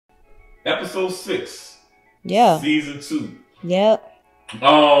episode 6. Yeah. Season 2. Yep.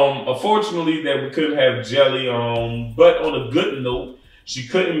 Unfortunately that we couldn't have Jelly but on a good note, she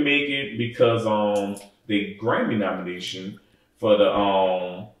couldn't make it because the Grammy nomination for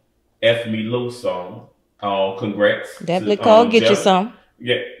the F Me Low song. Congrats. Definitely call Get Jelly. You Some.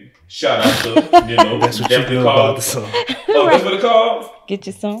 Yeah. Shout out to, you know, That's what you definitely know call about the song. Oh, that's what it called? Get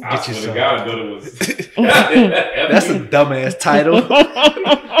You Some. I swear to God, I thought it was. That's a dumbass title.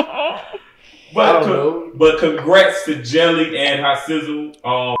 But congrats to Jelly and Hot Sizzle.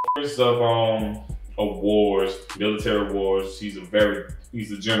 First of awards, military awards. He's a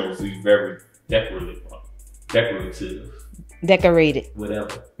general, so he's very decorative. Decorated.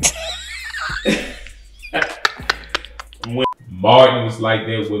 Whatever. When Martin was like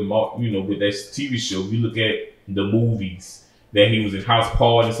that with with that TV show, you look at the movies that he was in House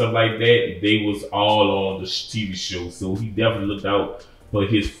Party and stuff like that, they was all on the TV show. So he definitely looked out for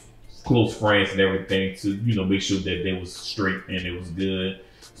his close friends and everything to, make sure that they was straight and it was good.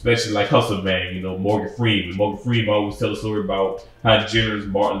 Especially like Hustle Man, Morgan Freeman. Morgan Freeman always tell a story about how generous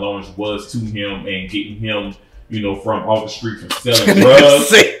Martin Lawrence was to him and getting him, from off the street from selling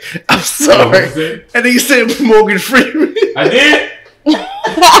drugs. I'm sorry. And then you said Morgan Freeman. I did?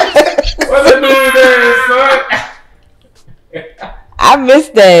 What's that movie there, son? I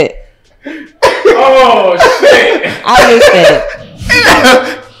missed that. Oh, shit. I missed that.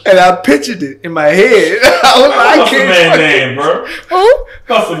 And I pictured it in my head. I was like, Hustle Man name, bro. Who?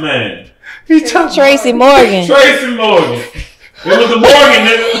 Hustle Man. Tracy Morgan. Tracy Morgan. It was the Morgan,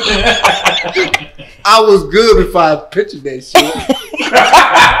 nigga. I was good if I pictured that shit.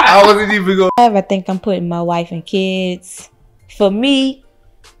 I wasn't even going. I think I'm putting my wife and kids. For me,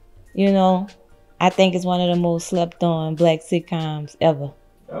 I think it's one of the most slept on black sitcoms ever.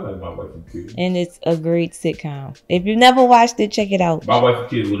 I like My Wife and Kids. And it's a great sitcom. If you've never watched it, check it out. My Wife and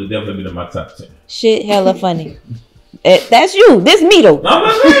Kids would have definitely been in my top 10. Shit, hella funny. That's you. This me though. No, I'm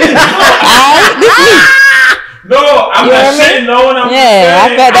not saying. Alright, this me. No, I'm not saying no one.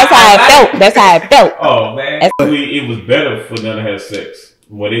 I felt that's how I felt. That's how I felt. Oh man, it was better for them to have sex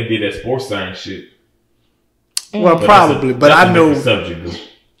when they did that sports science shit. Well, But probably, but that's I a know, different subject,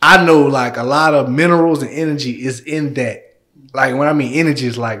 I know, like a lot of minerals and energy is in that. Like when I mean energy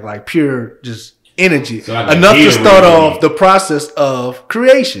is like pure just energy, so enough to start off the process of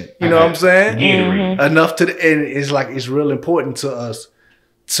creation. You know what I'm saying? Mm-hmm. Enough to, and it's real important to us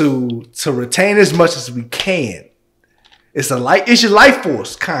to retain as much as we can. It's your life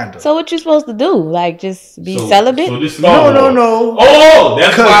force, kind of. So what you supposed to do? Like just be celibate? So this Star Wars. No. Oh,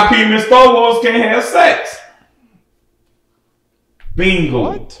 that's why people in Star Wars can't have sex. Bingo.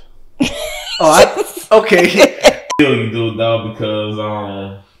 What? Okay. You do, dog, because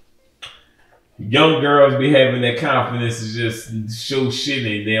young girls be having that confidence to just show shit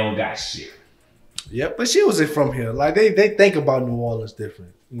and they don't got shit. Yep, but she wasn't from here. Like they think about New Orleans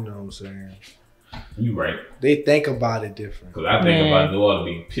different. You know what I'm saying? You right. They think about it different. Because I think about New Orleans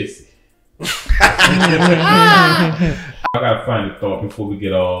being pissy. I gotta find a thought before we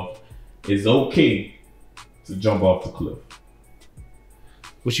get off. It's okay to jump off the cliff.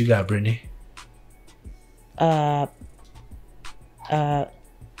 What you got, Brittany? And I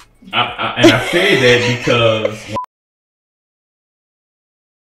say that because